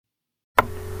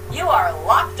You are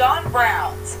Locked On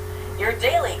Browns, your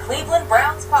daily Cleveland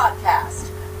Browns podcast,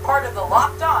 part of the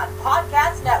Locked On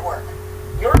Podcast Network,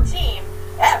 your team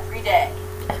every day.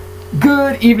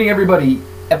 Good evening, everybody.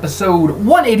 Episode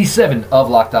 187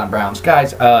 of Locked On Browns.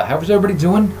 Guys, how's everybody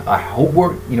doing? I hope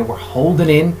we're holding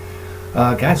in.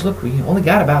 Guys, look, we only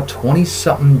got about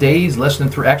 20-something days, less than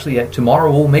 3. Actually, tomorrow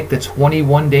we'll make the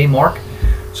 21-day mark.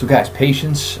 So, guys,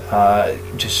 patience.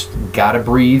 Just got to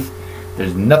breathe.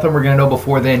 There's nothing we're going to know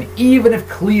before then. Even if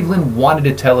Cleveland wanted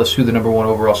to tell us who the number 1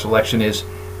 overall selection is,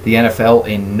 the NFL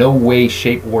in no way,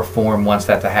 shape, or form wants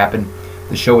that to happen.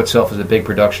 The show itself is a big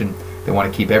production. They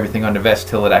want to keep everything under vest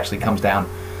till it actually comes down.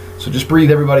 So just breathe,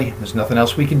 everybody. There's nothing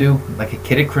else we can do. Like a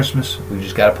kid at Christmas, we've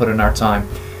just got to put in our time.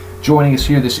 Joining us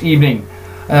here this evening,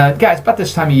 guys, about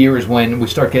this time of year is when we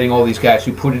start getting all these guys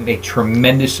who put in a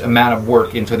tremendous amount of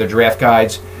work into their draft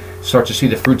guides, start to see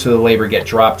the fruits of the labor get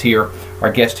dropped here.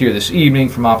 Our guest here this evening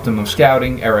from Optimum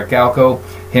Scouting, Eric Galko,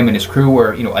 him and his crew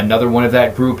are another one of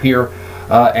that group here.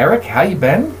 Eric, how you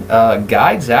been?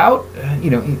 Guides out,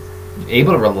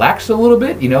 able to relax a little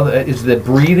bit? Is the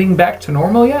breathing back to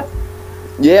normal yet?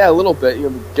 Yeah, a little bit.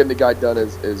 Getting the guide done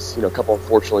is a couple,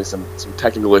 unfortunately, some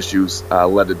technical issues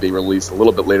led to being released a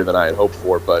little bit later than I had hoped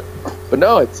for. But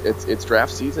no, it's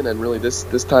draft season, and really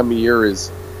this time of year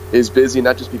is busy,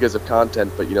 not just because of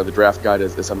content, but the draft guide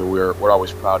is something we're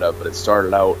always proud of. But it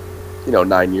started out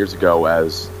 9 years ago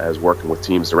as working with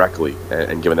teams directly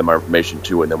and giving them our information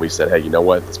too, and then we said, hey, you know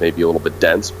what, this may be a little bit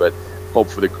dense, but hope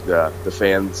for the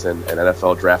fans and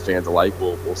NFL draft fans alike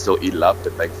will still eat it up,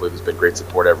 and thankfully there's been great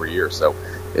support every year. So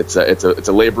it's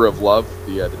a labor of love,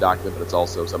 the document, but it's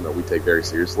also something that we take very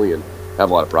seriously and have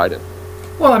a lot of pride in.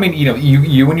 Well, I mean,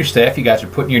 you and your staff, you guys are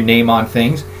putting your name on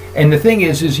things, and the thing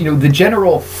is the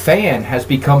general fan has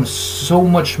become so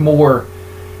much more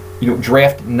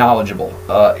draft knowledgeable,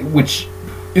 which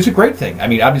is a great thing. I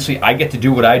mean, obviously I get to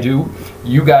do what I do.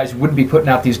 You guys wouldn't be putting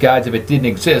out these guides if it didn't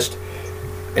exist.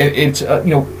 It's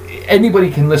anybody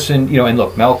can listen, and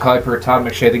look, Mel Kiper, Todd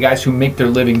McShay, the guys who make their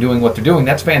living doing what they're doing,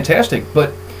 that's fantastic,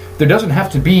 but there doesn't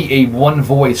have to be a one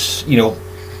voice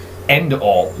end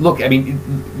all. Look, I mean,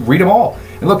 read them all,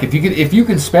 and look, if you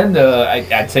can spend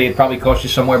I'd say it probably costs you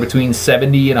somewhere between $70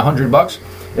 and $100.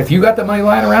 If you got the money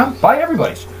lying around, buy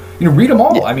everybody's. Read them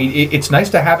all. I mean, it's nice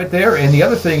to have it there. And the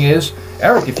other thing is,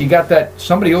 Eric, if you got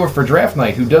somebody over for draft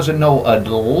night who doesn't know a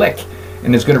lick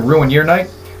and is going to ruin your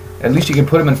night, at least you can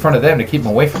put them in front of them to keep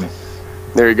them away from you.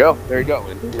 There you go.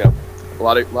 And a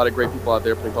lot of great people out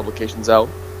there putting publications out.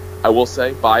 I will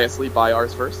say, biasly, buy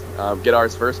ours first. Get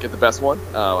ours first. Get the best one.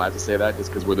 I have to say that just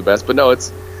because we're the best. But no,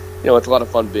 it's a lot of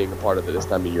fun being a part of it this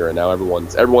time of year. And now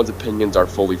everyone's opinions are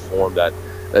fully formed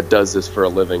that does this for a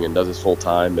living and does this full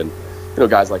time. And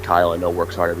guys like Kyle, I know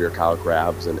works hard every year. Kyle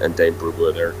Grabs and Dane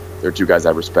Brugler, they're two guys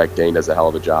I respect. Dane does a hell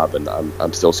of a job, and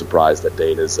I'm still surprised that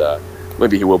Dane is.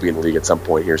 Maybe he will be in the league at some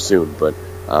point here soon, but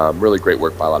really great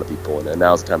work by a lot of people. And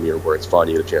now's the time of year where it's fun.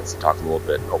 You get a chance to talk a little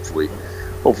bit, and hopefully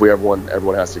everyone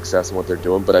has success in what they're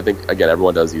doing. But I think, again,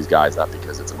 everyone does these guys not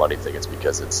because it's a money thing. It's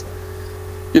because it's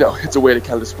a way to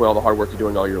kind of display all the hard work you're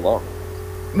doing all year long.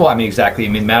 Well, I mean, exactly. I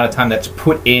mean, the amount of time that's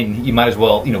put in, you might as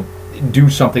well, do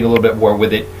something a little bit more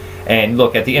with it. And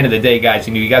look, at the end of the day, guys,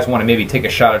 you guys want to maybe take a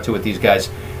shot or two at these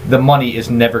guys. The money is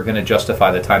never going to justify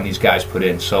the time these guys put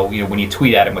in. So, when you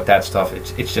tweet at them with that stuff,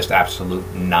 it's just absolute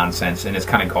nonsense, and it's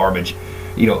kind of garbage.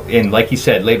 And like you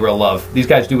said, labor of love. These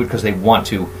guys do it because they want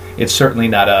to. It's certainly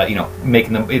not,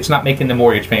 making them. It's not making the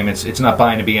mortgage payments. It's not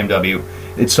buying a BMW.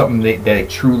 It's something they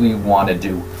truly want to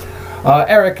do.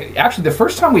 Eric, actually, the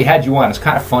first time we had you on, it's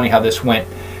kind of funny how this went.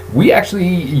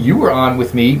 You were on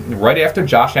with me right after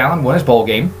Josh Allen won his bowl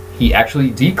game. He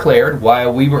actually declared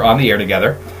while we were on the air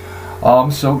together.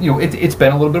 So it's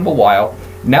been a little bit of a while.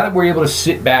 Now that we're able to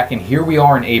sit back, and here we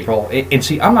are in April, and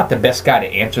see, I'm not the best guy to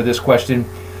answer this question,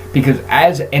 because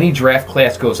as any draft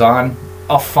class goes on,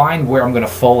 I'll find where I'm going to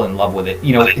fall in love with it.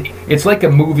 It's like a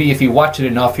movie. If you watch it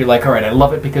enough, you're like, all right, I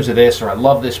love it because of this, or I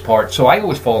love this part. So I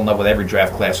always fall in love with every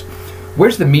draft class.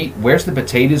 Where's the meat? Where's the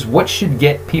potatoes? What should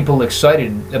get people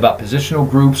excited about positional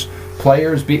groups,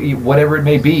 players, whatever it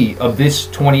may be, of this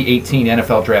 2018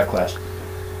 NFL draft class?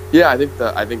 Yeah,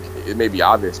 I think it may be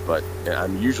obvious, but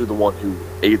I'm usually the one who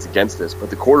aids against this. But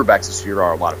the quarterbacks this year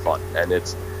are a lot of fun, and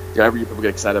it's every year people get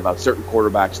excited about certain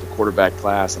quarterbacks, the quarterback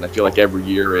class, and I feel like every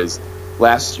year is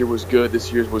last year was good,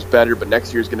 this year's was better, but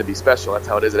next year's going to be special. That's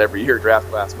how it is at every year draft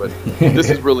class. But this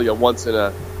is really a once in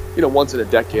a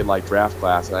decade like draft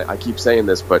class, and I keep saying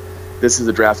this, but this is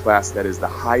a draft class that is the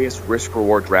highest risk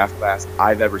reward draft class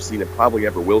I've ever seen and probably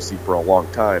ever will see for a long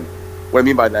time. What I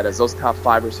mean by that is those top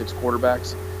 5 or 6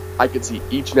 quarterbacks. I could see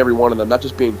each and every one of them not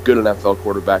just being good NFL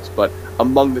quarterbacks, but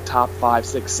among the top 5,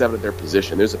 6, 7 of their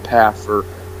position. There's a path for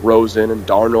Rosen and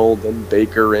Darnold and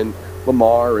Baker and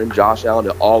Lamar and Josh Allen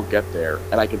to all get there.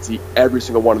 And I can see every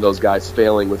single one of those guys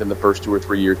failing within the first 2 or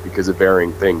 3 years because of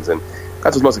varying things. And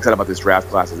that's what's most exciting about this draft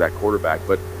class is that quarterback.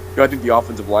 But I think the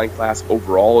offensive line class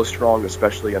overall is strong,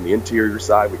 especially on the interior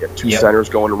side. We got 2 centers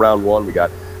going in round 1. We got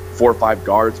 4 or 5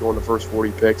 guards going the first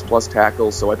 40 picks, plus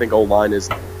tackles. So I think O-line is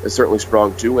certainly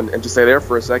strong too. And to stay there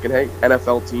for a second, hey,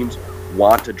 NFL teams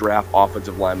want to draft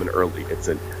offensive linemen early. It's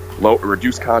a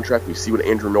reduced contract. We see what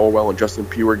Andrew Norwell and Justin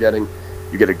Pugh are getting.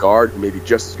 You get a guard who may be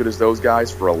just as good as those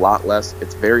guys for a lot less.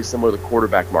 It's very similar to the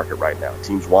quarterback market right now.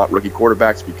 Teams want rookie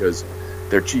quarterbacks because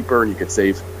they're cheaper and you can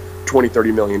save $20,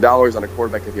 $30 million on a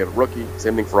quarterback if you have a rookie.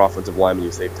 Same thing for offensive linemen.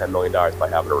 You save $10 million by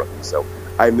having a rookie. So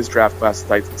I think this draft class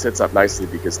sits up nicely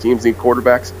because teams need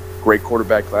quarterbacks, great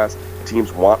quarterback class.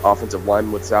 Teams want offensive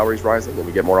linemen with salaries rising, and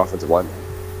we get more offensive linemen.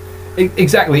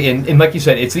 Exactly, and like you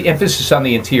said, it's the emphasis on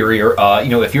the interior.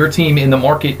 If you're a team in the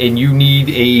market and you need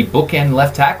a bookend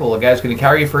left tackle, a guy's going to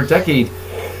carry you for a decade,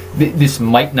 this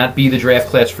might not be the draft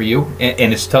class for you,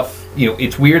 and it's tough.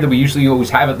 It's weird that we usually always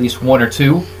have at least 1 or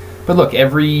 2, but look,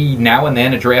 every now and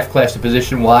then a draft class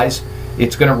position-wise,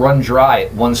 it's going to run dry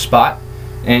at one spot,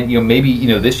 and maybe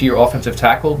this year offensive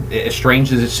tackle, as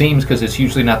strange as it seems because it's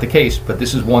usually not the case, but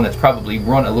this is one that's probably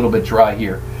run a little bit dry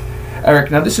here.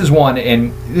 Eric, now this is one,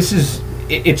 and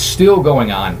it's still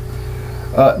going on.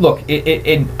 Look,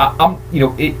 and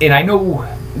I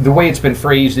know the way it's been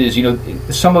phrased is,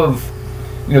 some of,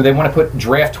 they want to put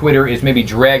draft Twitter is maybe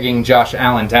dragging Josh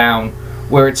Allen down,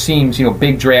 where it seems,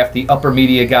 big draft, the upper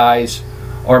media guys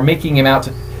are making him out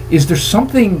to, is there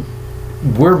something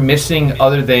we're missing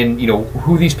other than,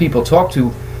 who these people talk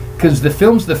to? Because the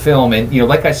film's the film, and,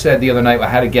 like I said the other night, I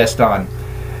had a guest on,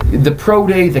 the pro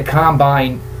day, the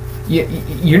combine,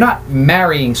 you're not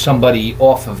marrying somebody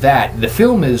off of that. The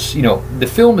film is,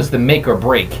 the make or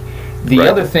break. The right.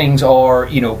 Other things are,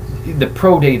 the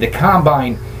pro day, the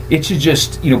combine. It should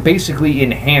just, basically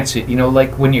enhance it.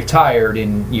 Like when you're tired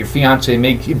and your fiance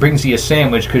brings you a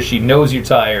sandwich because she knows you're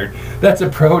tired. That's a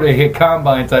pro day, a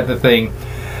combine type of thing.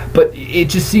 But it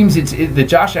just seems it's the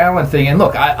Josh Allen thing. And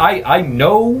look, I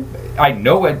know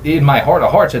in my heart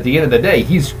of hearts at the end of the day,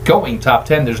 he's going top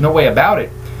 10. There's no way about it.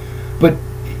 But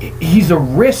he's a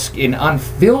risk, and on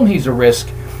film he's a risk,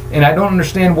 and I don't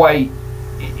understand why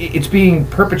it's being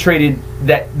perpetrated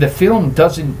that the film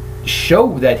doesn't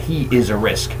show that he is a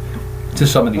risk to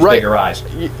some of these bigger eyes.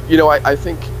 I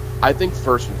think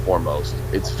first and foremost,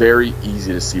 it's very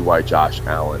easy to see why Josh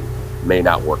Allen may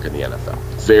not work in the NFL.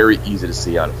 Very easy to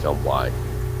see on film why.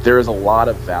 There is a lot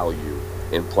of value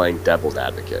in playing devil's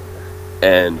advocate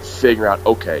and figuring out,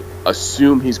 okay,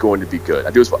 assume he's going to be good. I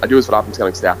do this with offensive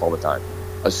scouting staff all the time.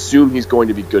 Assume he's going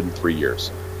to be good in 3 years.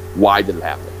 Why did it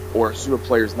happen? Or assume a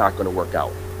player's not going to work out.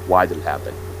 Why did it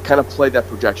happen? Kind of play that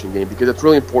projection game because it's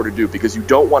really important to do because you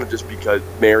don't want to just be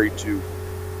married to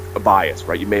a bias,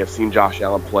 right? You may have seen Josh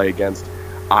Allen play against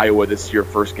Iowa this year,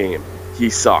 first game.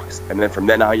 He sucks. And then from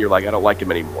then on, you're like, I don't like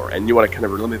him anymore. And you want to kind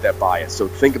of eliminate that bias. So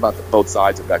think about both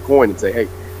sides of that coin and say, hey,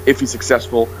 if he's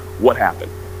successful, what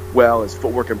happened? Well, his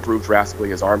footwork improved drastically.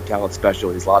 His arm talent's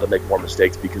special. He's allowed to make more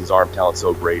mistakes because his arm talent's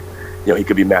so great. He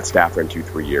could be Matt Stafford in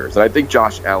 2-3 years. And I think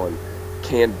Josh Allen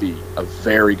can be a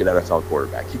very good NFL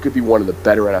quarterback. He could be one of the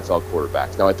better NFL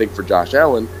quarterbacks. Now, I think for Josh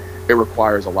Allen, it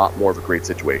requires a lot more of a great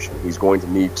situation. He's going to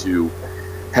need to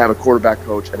have a quarterback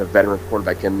coach and a veteran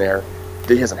quarterback in there.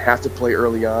 He doesn't have to play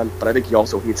early on, but I think he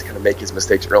also needs to kind of make his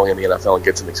mistakes early in the NFL and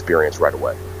get some experience right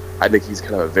away. I think he's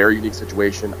kind of a very unique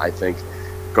situation. I think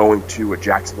going to a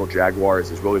Jacksonville Jaguars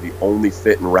is really the only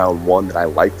fit in round 1 that I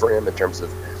like for him in terms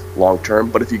of long term,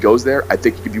 but if he goes there, I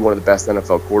think he could be one of the best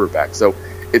NFL quarterbacks. So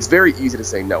it's very easy to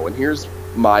say no. And here's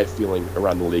my feeling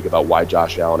around the league about why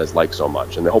Josh Allen is liked so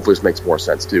much, and hopefully this makes more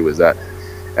sense too, is that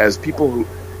as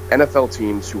NFL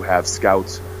teams who have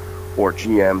scouts or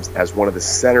GMs as one of the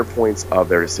center points of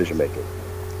their decision making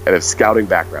and a scouting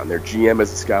background, their GM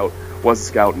was a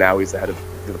scout, now he's the head of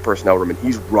the personnel room, and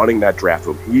he's running that draft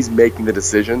room, he's making the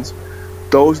decisions.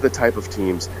 Those are the type of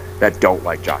teams that don't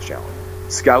like Josh Allen.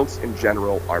 Scouts in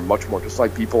general are much more, just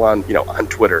like people on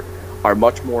Twitter, are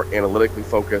much more analytically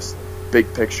focused,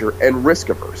 big picture, and risk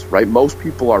averse, right? Most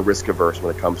people are risk averse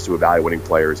when it comes to evaluating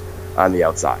players on the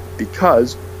outside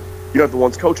because you're not the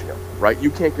ones coaching them, right?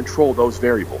 You can't control those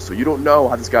variables. So you don't know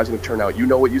how this guy's going to turn out. You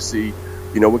know what you see.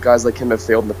 You know what guys like him have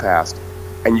failed in the past,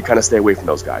 and you kind of stay away from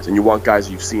those guys. And you want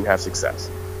guys you've seen have success.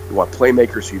 You want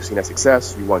playmakers who you've seen have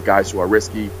success. You want guys who are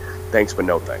risky, thanks but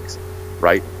no thanks,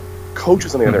 right?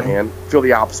 Coaches, on the other hand, feel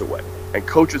the opposite way. And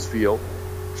coaches feel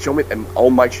show me, and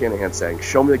old Mike Shanahan saying,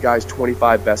 show me the guy's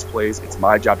 25 best plays. It's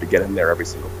my job to get him there every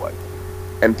single play.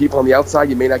 And people on the outside,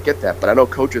 you may not get that, but I know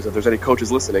coaches, if there's any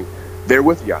coaches listening, they're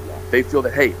with you on that. They feel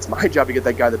that, hey, it's my job to get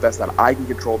that guy the best out. I can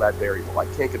control that variable. I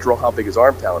can't control how big his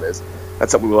arm talent is.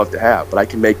 That's something we'll have to have, but I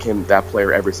can make him that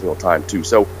player every single time too.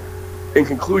 So in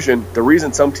conclusion, the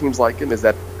reason some teams like him is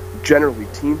that generally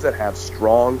teams that have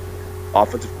strong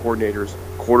offensive coordinators,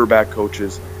 quarterback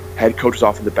coaches, head coaches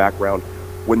off in the background,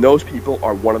 when those people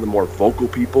are one of the more vocal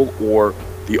people, or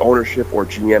the ownership or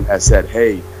GM has said,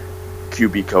 hey,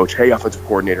 QB coach, hey, offensive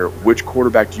coordinator, which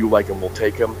quarterback do you like and we'll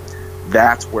take him,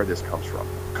 that's where this comes from.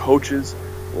 Coaches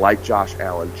like Josh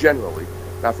Allen, generally,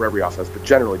 not for every offense, but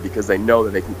generally because they know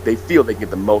that they feel they can get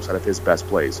the most out of his best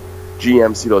plays.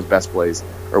 GMs see those best plays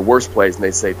or worst plays and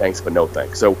they say thanks but no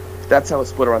thanks. So that's how it's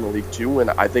split around the league too.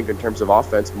 And I think in terms of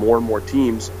offense, more and more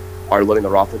teams are letting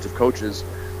their offensive coaches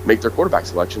make their quarterback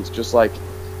selections, just like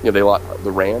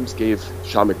the Rams gave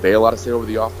Sean McVay a lot of say over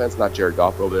the offense, not Jared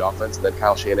Goff over the offense, and then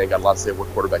Kyle Shanahan got a lot of say over what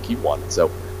quarterback he wanted.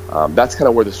 So that's kind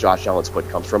of where this Josh Allen split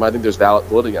comes from. I think there's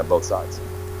validity on both sides.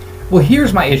 Well,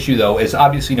 here's my issue, though, is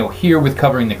obviously, here with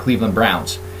covering the Cleveland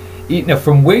Browns,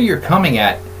 from where you're coming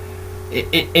at,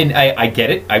 and I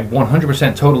get it, I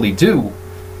 100% totally do,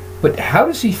 but how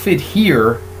does he fit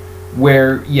here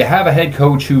where you have a head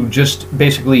coach who just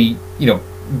basically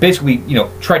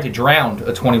tried to drown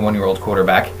a 21-year-old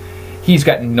quarterback? He's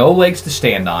got no legs to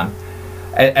stand on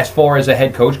as far as a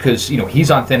head coach, because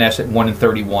he's on thin ice at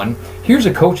 1-31. Here's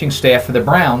a coaching staff for the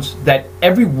Browns that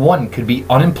everyone could be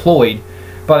unemployed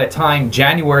by the time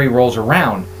January rolls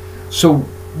around. So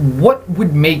what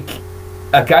would make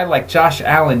a guy like Josh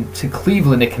Allen to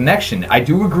Cleveland a connection? I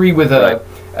do agree with a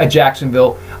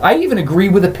Jacksonville. I even agree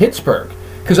with a Pittsburgh,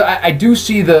 because I do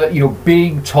see the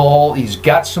big, tall. He's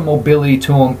got some mobility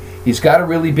to him. He's got a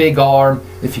really big arm.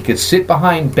 If he could sit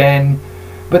behind Ben,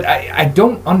 but I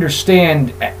don't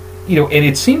understand. And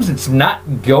it seems it's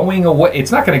not going away.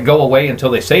 It's not going to go away until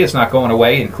they say it's not going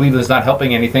away. And Cleveland's not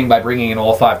helping anything by bringing in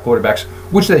all 5 quarterbacks,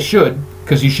 which they should,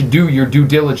 because you should do your due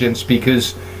diligence,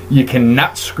 because you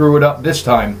cannot screw it up this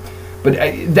time. But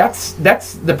that's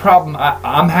the problem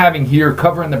I'm having here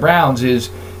covering the Browns, is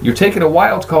you're taking a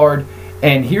wild card,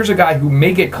 and here's a guy who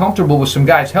may get comfortable with some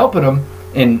guys helping him,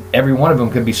 and every one of them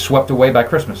could be swept away by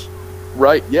Christmas.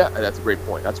 Right, yeah, that's a great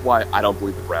point. That's why I don't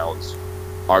believe the Browns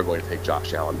are going to take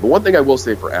Josh Allen. But one thing I will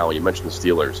say for Allen, you mentioned the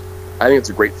Steelers. I think it's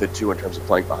a great fit, too, in terms of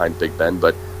playing behind Big Ben.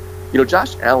 But,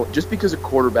 Josh Allen, just because a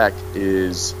quarterback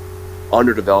is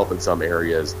underdeveloped in some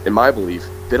areas, in my belief,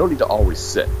 they don't need to always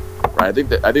sit. Right? I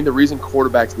think the reason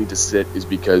quarterbacks need to sit is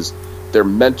because their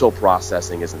mental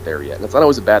processing isn't there yet. And that's not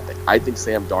always a bad thing. I think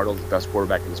Sam Darnold is the best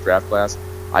quarterback in this draft class.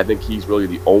 I think he's really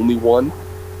the only one,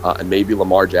 and maybe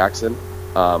Lamar Jackson,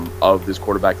 of this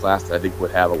quarterback class that I think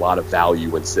would have a lot of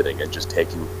value in sitting and just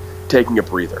taking a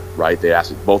breather, right?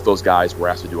 Both those guys were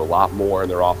asked to do a lot more in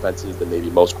their offenses than maybe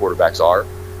most quarterbacks are,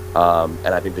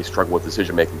 and I think they struggle with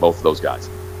decision making, both of those guys.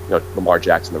 Lamar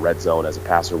Jackson, the red zone as a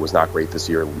passer, was not great this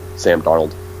year. Sam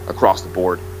Darnold, across the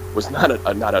board, was not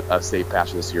a safe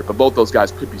passer this year, but both those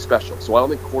guys could be special. So I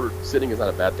don't think sitting is not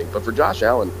a bad thing. But for Josh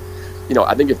Allen,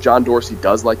 I think if John Dorsey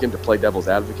does like him to play devil's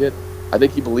advocate, I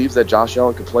think he believes that Josh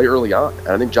Allen could play early on. And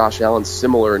I think Josh Allen's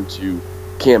similar to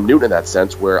Cam Newton in that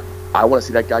sense, where I want to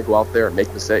see that guy go out there and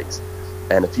make mistakes.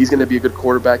 And if he's going to be a good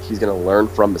quarterback, he's going to learn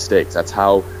from mistakes. That's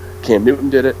how Cam Newton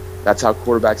did it. That's how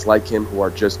quarterbacks like him, who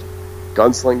are just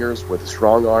gunslingers with a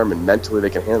strong arm and mentally they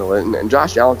can handle it. And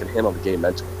Josh Allen can handle the game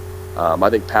mentally. I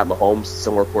think Pat Mahomes,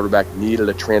 similar quarterback, needed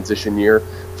a transition year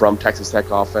from Texas Tech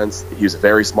offense. He was a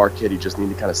very smart kid. He just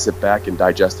needed to kind of sit back and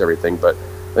digest everything. But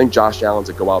I think Josh Allen's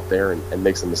to go out there and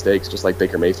make some mistakes, just like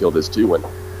Baker Mayfield is too. And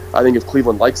I think if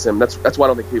Cleveland likes him, that's why I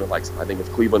don't think Cleveland likes him. I think if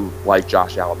Cleveland liked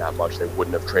Josh Allen that much, they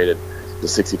wouldn't have traded the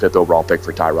 65th overall pick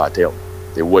for Tyrod Taylor.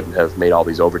 They wouldn't have made all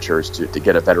these overtures to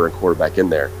get a veteran quarterback in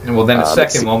there. And well, then a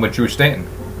second one with Drew Stanton.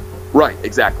 Right,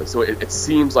 exactly. So it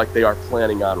seems like they are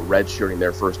planning on redshirting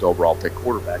their first overall pick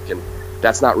quarterback, and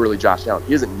that's not really Josh Allen.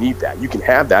 He doesn't need that. You can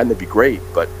have that, and it'd be great,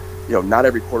 but not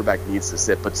every quarterback needs to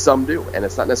sit, but some do, and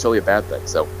it's not necessarily a bad thing.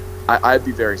 So I'd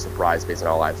be very surprised, based on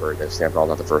all I've heard, that Sam Darnold's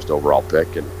not the first overall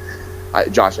pick, and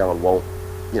Josh Allen won't.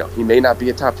 He may not be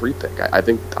a top 3 pick. I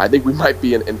think we might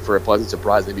be in for a pleasant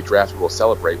surprise. Maybe draft will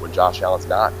celebrate when Josh Allen's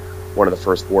not one of the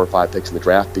first 4 or 5 picks in the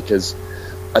draft, because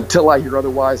until I hear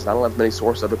otherwise, and I don't have many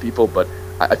sources, other people, but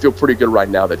I feel pretty good right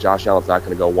now that Josh Allen's not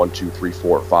going to go 1, 2, 3,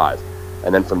 4, or 5.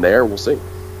 And then from there, we'll see.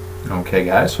 Okay,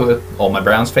 guys. So all my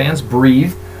Browns fans,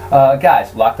 breathe.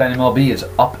 Guys, Locked On MLB is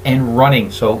up and running.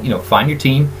 So, find your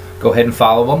team. Go ahead and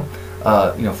follow them.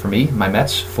 For me, my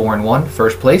Mets 4-1,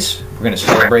 first place. We're going to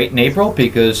celebrate in April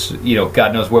because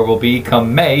God knows where we'll be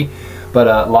come May.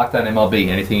 But Locked On MLB,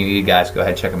 anything you need, guys, go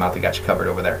ahead, check them out. They got you covered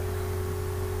over there.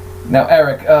 Now,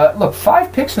 Eric, look,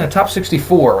 5 picks in the top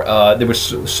 64. There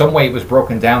was some way it was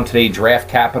broken down today. Draft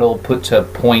capital put to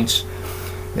points,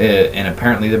 and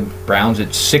apparently the Browns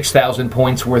at 6,000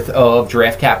 points worth of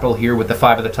draft capital here with the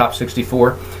 5 of the top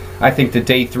 64. I think the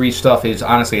day 3 stuff is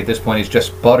honestly at this point is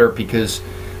just butter because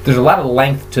there's a lot of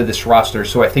length to this roster.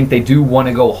 So I think they do want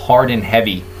to go hard and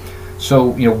heavy. So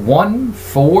 1,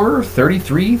 4,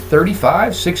 33,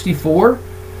 35, 64.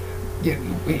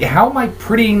 How am I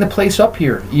prettying the place up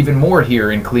here even more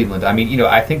here in Cleveland? I mean,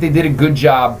 I think they did a good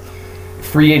job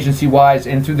free agency wise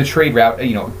and through the trade route.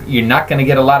 You're not going to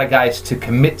get a lot of guys to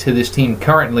commit to this team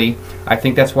currently. I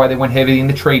think that's why they went heavy in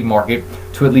the trade market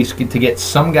to at least get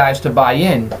some guys to buy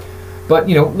in. But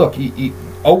look, you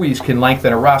always can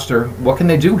lengthen a roster. What can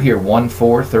they do here? 1,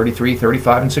 4, 33,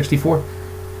 35, and 64.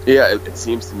 Yeah, it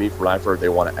seems to me from what I've heard they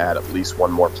want to add at least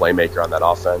one more playmaker on that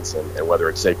offense, and whether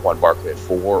it's Saquon Barkley at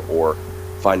 4 or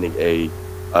finding a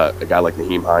guy like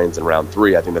Nyheim Hines in round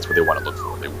 3, I think that's what they want to look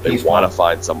for. They want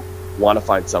to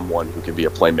find someone who can be a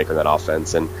playmaker in that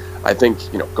offense, and I think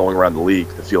going around the league,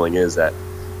 the feeling is that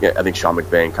I think Sean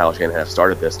McVay and Kyle Shanahan have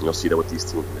started this, and you'll see that with these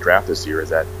teams in the draft this year is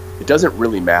that it doesn't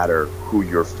really matter who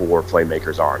your 4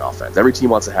 playmakers are in offense. Every team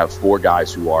wants to have 4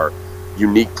 guys who are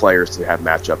unique players to have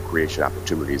matchup creation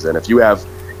opportunities. And if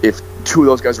 2 of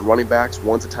those guys are running backs,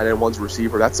 one's a tight end, one's a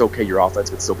receiver, that's okay. Your offense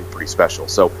can still be pretty special.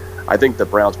 So I think the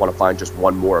Browns want to find just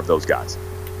one more of those guys.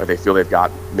 They feel they've got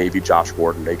maybe Josh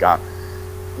Gordon, they got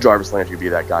Jarvis Landry to be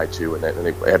that guy too, and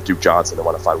they have Duke Johnson. They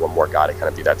want to find one more guy to kind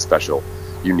of be that special,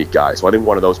 unique guy. So I think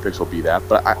one of those picks will be that.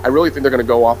 But I really think they're going to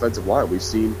go offensive line. We've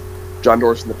seen John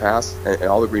Dorsey in the past, and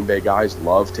all the Green Bay guys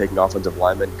love taking offensive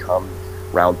linemen come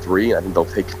round 3, and I think they'll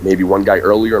take maybe one guy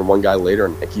earlier and one guy later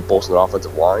and keep bolstering the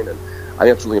offensive line, and I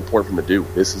think that's really important for them to do.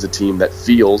 This is a team that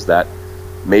feels that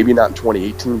maybe not in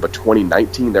 2018, but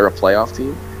 2019, they're a playoff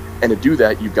team, and to do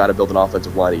that, you've got to build an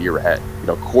offensive line a year ahead.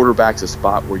 Quarterback's a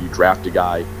spot where you draft a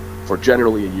guy for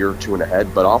generally a year or 2 and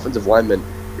ahead, but offensive linemen,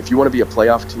 if you want to be a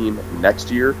playoff team next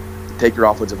year, take your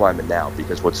offensive linemen now,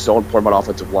 because what's so important about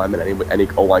offensive linemen, any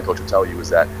O-line coach will tell you, is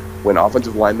that when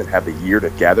offensive linemen have the year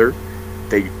together,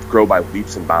 they grow by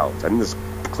leaps and bounds. I think this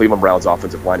Cleveland Browns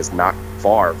offensive line is not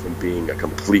far from being a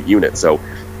complete unit. So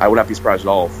I would not be surprised at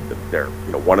all if they're,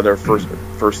 one of their first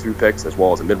 3 picks, as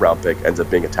well as a mid-round pick, ends up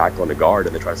being a tackle and a guard,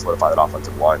 and they try to solidify that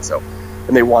offensive line. So,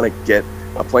 and they want to get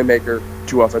a playmaker,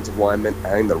 2 offensive linemen,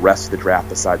 and the rest of the draft,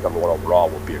 besides number 1 overall,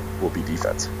 will be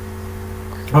defense.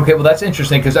 Okay, well that's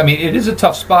interesting because it is a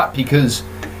tough spot because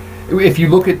if you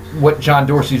look at what John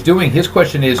Dorsey's doing, his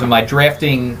question is, am I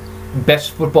drafting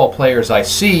best football players I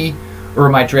see, or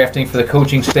am I drafting for the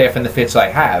coaching staff and the fits I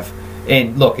have?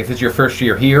 And look, if it's your first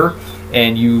year here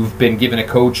and you've been given a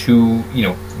coach who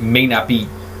may not be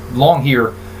long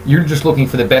here, you're just looking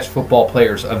for the best football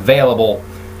players available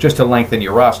just to lengthen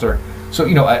your roster. So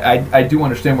I do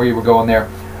understand where you were going there,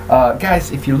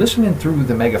 guys. If you're listening through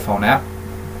the Megaphone app,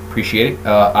 appreciate it.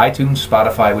 iTunes,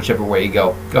 Spotify, whichever way you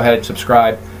go ahead,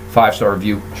 subscribe, 5-star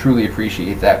review, truly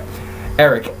appreciate that.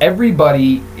 Eric,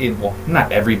 everybody,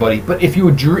 not everybody, but if you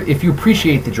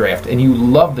appreciate the draft and you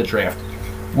love the draft,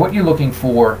 what you're looking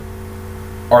for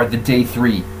are the day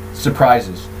 3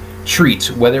 surprises,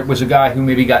 treats, whether it was a guy who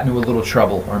maybe got into a little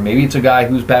trouble, or maybe it's a guy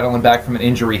who's battling back from an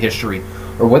injury history,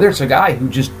 or whether it's a guy who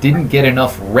just didn't get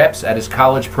enough reps at his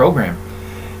college program.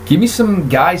 Give me some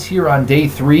guys here on day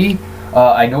 3.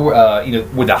 I know,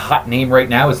 with a hot name right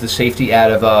now is the safety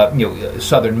out of,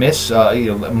 Southern Miss,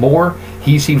 Moore.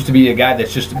 He seems to be a guy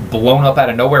that's just blown up out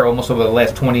of nowhere almost over the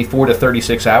last 24 to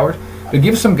 36 hours. But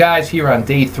give some guys here on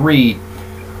day 3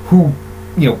 who,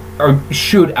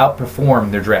 should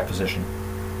outperform their draft position.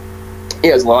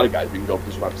 Yeah, there's a lot of guys. We can go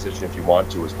position by position if you want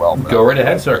to as well. Go right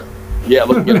ahead, sir. Yeah,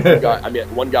 look,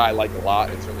 one guy I like a lot,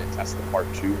 and certainly a test of the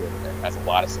part 2, and has a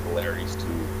lot of similarities to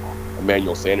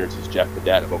Emmanuel Sanders, is Jeff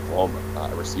Badet of Oklahoma,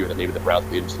 a receiver that maybe the Browns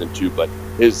would be interested in too. But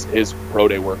his pro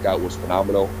day workout was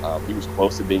phenomenal. He was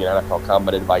close to being an NFL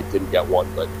Combine invite, didn't get one,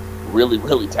 but really,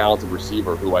 really talented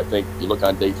receiver who I think you look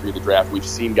on day 3 of the draft, we've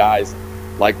seen guys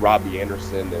like Robbie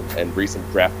Anderson and recent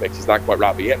draft picks. He's not quite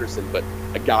Robbie Anderson, but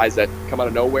guys that come out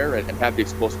of nowhere and have the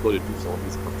explosibility to do so.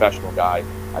 He's a professional guy.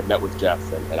 I've met with Jeff,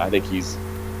 and I think he's,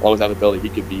 as long as I have the ability, he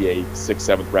could be a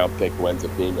 6th, 7th round pick who ends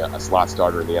up being a slot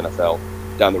starter in the NFL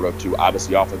down the road too.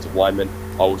 Obviously, offensive lineman,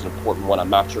 always an important one. I'm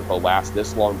not sure he'll last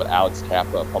this long, but Alex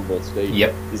Kappa of Humboldt State,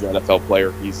 yep, he's an NFL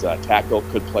player. He's a tackle,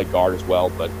 could play guard as well,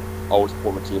 but always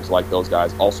important teams like those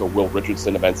guys. Also, Will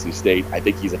Richardson of NC State. I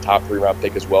think he's a top 3 round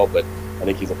pick as well, but I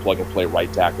think he's a plug-and-play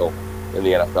right tackle in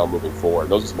the NFL moving forward.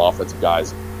 Those are some offensive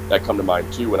guys that come to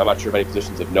mind too, and I'm not sure of any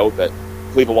positions of note that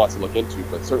Cleveland wants to look into,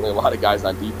 but certainly a lot of guys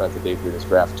on defense at day 3 of this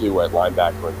draft too, at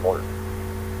linebacker and corner.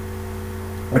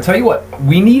 I'll tell you what,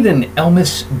 we need an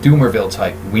Elvis Dumervil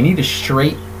type. We need a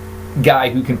straight guy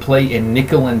who can play in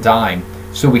nickel and dime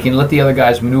so we can let the other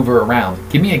guys maneuver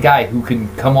around. Give me a guy who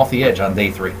can come off the edge on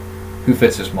day 3, who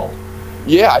fits this mold.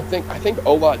 Yeah, I think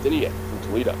Ola Adeniyi from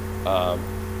Toledo.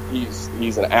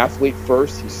 He's an athlete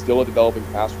first. He's still a developing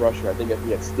pass rusher. I think if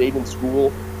he had stayed in school,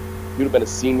 he would have been a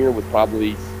senior with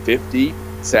probably 50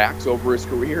 sacks over his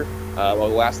career. Over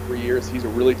the last 3 years, he's a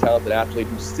really talented athlete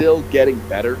who's still getting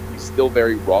better. He's still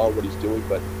very raw in what he's doing,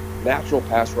 but natural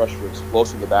pass rusher,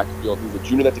 explosive in the backfield. He's a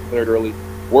junior that declared early,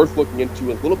 worth looking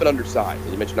into, a little bit undersized.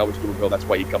 And you mentioned Elvis Dumervil, that's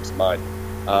why he comes to mind.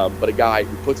 But a guy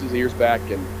who puts his ears back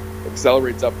and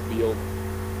accelerates upfield,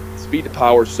 speed to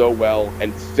power so well,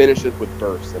 and finishes with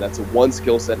burst. And that's a one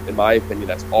skill set, in my opinion,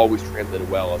 that's always translated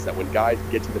well, is that when guys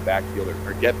get to the backfield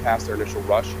or get past their initial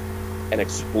rush and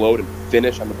explode and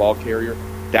finish on the ball carrier,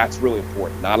 that's really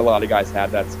important. Not a lot of guys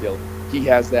have that skill. He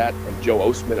has that, and Joe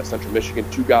Ostman of Central Michigan,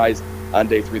 2 guys on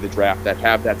day 3 of the draft that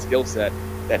have that skill set,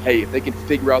 that, hey, if they can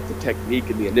figure out the technique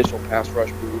and the initial pass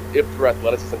rush move, if their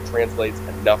athleticism translates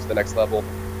enough to the next level,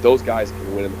 those guys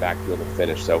can win in the backfield and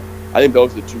finish. So I think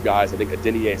those are the 2 guys. I think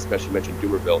Adeniyi, especially mentioned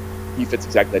Dumervil, he fits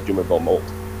exactly that Dumervil mold.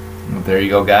 Well, there you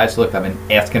go, guys. Look, I've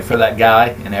been asking for that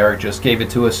guy, and Eric just gave it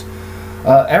to us.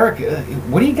 Eric,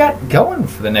 what do you got going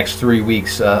for the next 3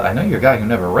 weeks? I know you're a guy who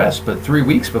never rests, but 3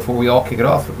 weeks before we all kick it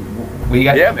off, what do you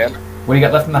got? Yeah, man. What do you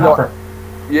got left in the hopper?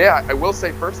 Yeah, I will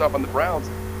say first off on the Browns,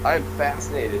 I am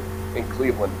fascinated in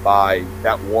Cleveland by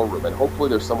that war room, and hopefully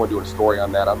there's someone doing a story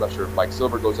on that. I'm not sure if Mike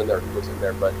Silver goes in there or who goes in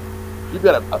there, but you've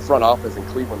got a front office in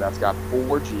Cleveland that's got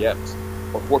 4 GMs,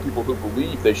 or 4 people who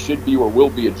believe they should be or will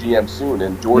be a GM soon,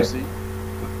 and Dorsey,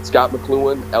 Scott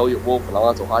McCloughan, Elliott Wolf, and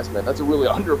Alonzo Highsmith. That's a really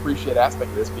underappreciated aspect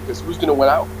of this, because who's going to win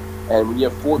out? And when you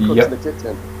have 4 cooks in the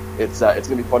kitchen, it's going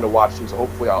to be fun to watch too. So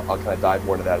hopefully I'll kind of dive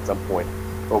more into that at some point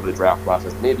over the draft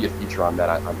process. Maybe a feature on that.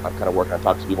 I'm kind of working on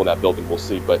talking to people in that building. We'll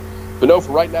see. But no,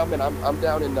 for right now, man, I'm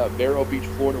down in Vero Beach,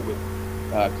 Florida with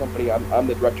a company. I'm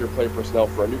the director of player personnel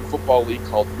for a new football league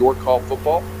called Your Call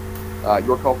Football.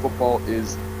 Your Call Football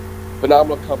is a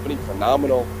phenomenal company,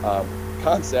 phenomenal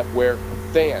concept where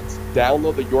fans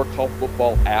download the Your Call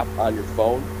Football app on your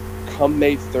phone. Come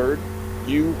May 3rd,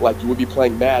 you, like you would be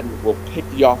playing Madden, will pick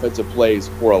the offensive plays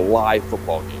for a live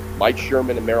football game. Mike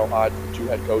Sherman and Merrill Hodge, the 2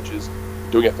 head coaches,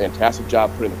 doing a fantastic job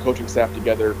putting the coaching staff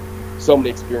together. So many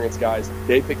experienced guys.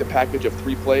 They pick the package of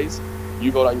 3 plays.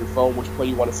 You vote on your phone which play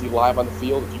you want to see live on the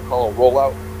field. If you call a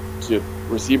rollout to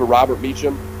receiver Robert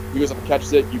Meacham, he goes up and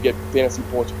catches it, you get fantasy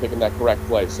points for picking that correct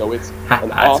play. So it's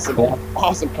an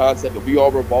awesome concept. It'll be all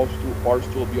over Barstool,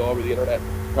 it'll be all over the internet,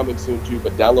 coming soon too.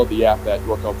 But download the app at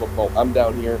Your Call Football. I'm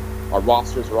down here. Our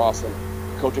rosters are awesome.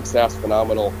 The coaching staff's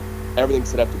phenomenal. Everything's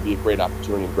set up to be a great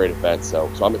opportunity and great event. So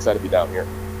I'm excited to be down here.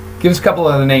 Give us a couple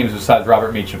of other names besides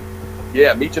Robert Meacham.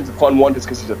 Yeah, Meacham's a fun one just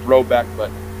because he's a throwback. But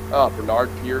Bernard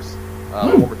Pierce,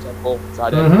 former Temple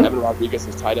tight end. Mm-hmm. Evan Rodriguez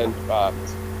is tight end.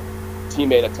 His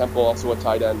teammate at Temple, also a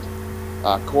tight end.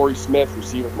 Corey Smith,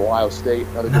 receiver from Ohio State,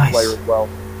 another good player as well.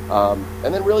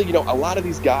 And then really, a lot of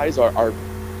these guys are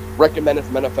recommended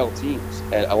from NFL teams.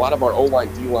 And a lot of our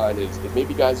O-line, D-line is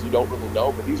maybe guys you don't really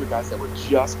know, but these are guys that were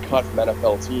just cut from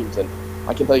NFL teams. And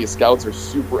I can tell you scouts are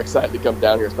super excited to come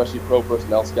down here, especially pro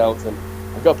personnel scouts. And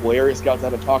a couple area scouts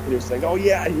I've been talking to saying, oh,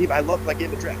 yeah, I love I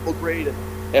gave the draft look great. And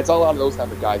it's a lot of those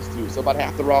type of guys, too. So about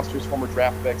half the roster is former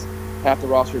draft picks, half the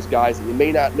roster is guys that you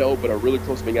may not know but are really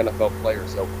close to being NFL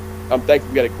players. So I'm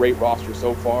thankful we got a great roster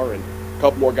so far, and a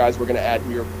couple more guys we're going to add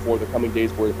here before the coming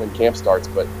days when camp starts.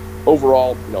 But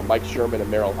overall, Mike Sherman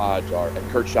and Merrill Hodge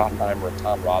and Kurt Schottenheimer and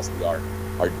Tom Rosley are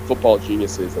football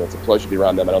geniuses, and it's a pleasure to be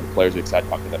around them. I know the players are excited to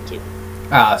talk to them too.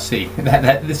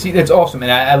 See, that's awesome,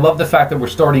 and I love the fact that we're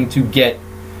starting to get,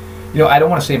 I don't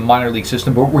want to say a minor league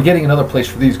system, but we're getting another place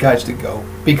for these guys to go,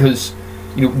 because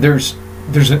there's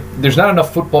not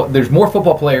enough football. There's more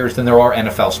football players than there are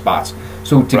NFL spots.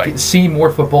 So to see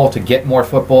more football, to get more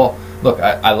football. Look,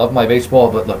 I love my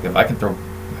baseball, but look, if I can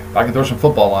throw some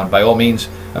football on, by all means.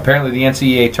 Apparently the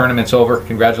NCAA tournament's over.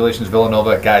 Congratulations,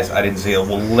 Villanova, guys. I didn't see a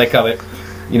lick of it.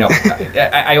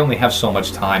 I only have so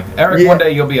much time. Eric, one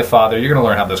day you'll be a father. You're going to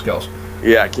learn how this goes.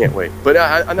 Yeah, I can't wait. But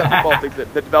on that football thing,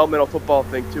 the developmental football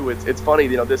thing too. It's funny.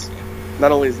 This.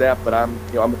 Not only is that, but I'm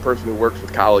a person who works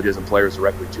with colleges and players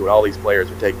directly too, and all these players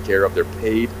are taken care of. They're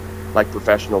paid like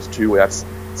professionals too. And that's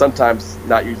sometimes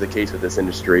not usually the case with this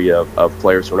industry of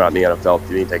players who are not in the NFL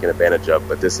being taken advantage of.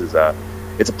 But this is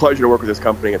it's a pleasure to work with this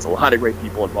company. It's a lot of great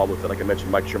people involved with it. Like I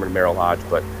mentioned, Mike Sherman and Merrill Hodge,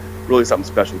 but really something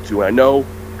special too. And I know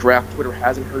Draft Twitter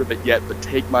hasn't heard of it yet, but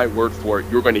take my word for it,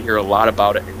 you're going to hear a lot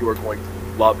about it, and you are going to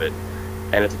love it.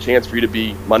 And it's a chance for you to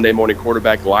be Monday morning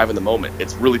quarterback live in the moment.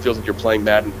 It really feels like you're playing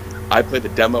Madden. I played the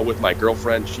demo with my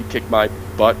girlfriend. She kicked my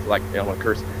butt, like, I don't want to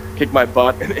curse, kicked my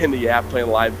butt in the app playing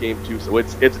a live game too. So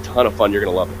it's a ton of fun. You're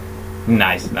going to love it.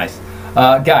 Nice.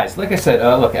 Guys, like I said,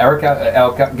 look, Eric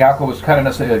Galko was kind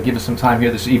enough to give us some time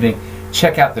here this evening.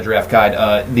 Check out the draft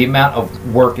guide. The amount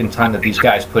of work and time that these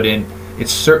guys put in,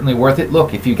 it's certainly worth it.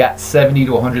 Look, if you got $70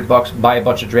 to $100, buy a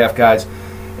bunch of draft guides.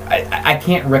 I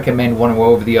can't recommend one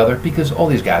over the other because all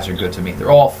these guys are good to me.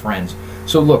 They're all friends.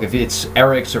 So look, if it's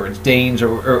Eric's or it's Dane's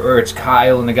or it's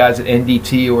Kyle and the guys at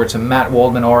NDT or it's a Matt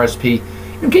Waldman RSP,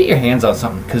 get your hands on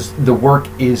something because the work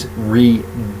is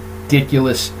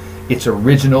ridiculous. It's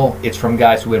original. It's from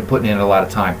guys who have been putting in a lot of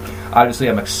time. Obviously,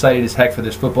 I'm excited as heck for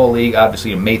this football league.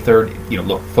 Obviously, on May 3rd,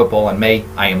 look, football in May.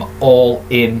 I am all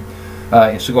in.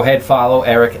 So go ahead, follow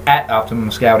Eric at Optimum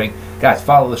Scouting. Guys,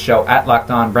 follow the show at Locked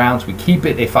On Browns. We keep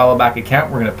it a follow-back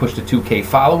account. We're going to push to 2K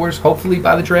followers, hopefully,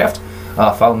 by the draft.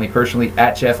 Follow me personally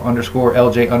at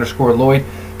Jeff_LJ_Lloyd.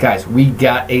 Guys, we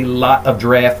got a lot of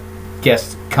draft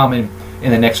guests coming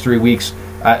in the next 3 weeks.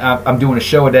 I'm doing a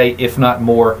show a day, if not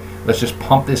more. Let's just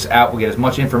pump this out. We'll get as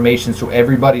much information so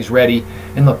everybody's ready.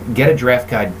 And look, get a draft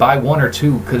guide. Buy one or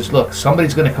two because, look,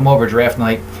 somebody's going to come over draft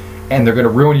night and they're going to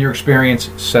ruin your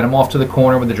experience. Send them off to the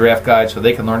corner with the draft guide so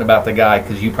they can learn about the guy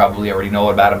because you probably already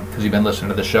know about him because you've been listening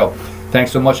to the show.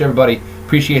 Thanks so much, everybody.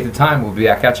 Appreciate the time. We'll be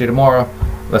back at you tomorrow.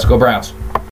 Let's go Browns.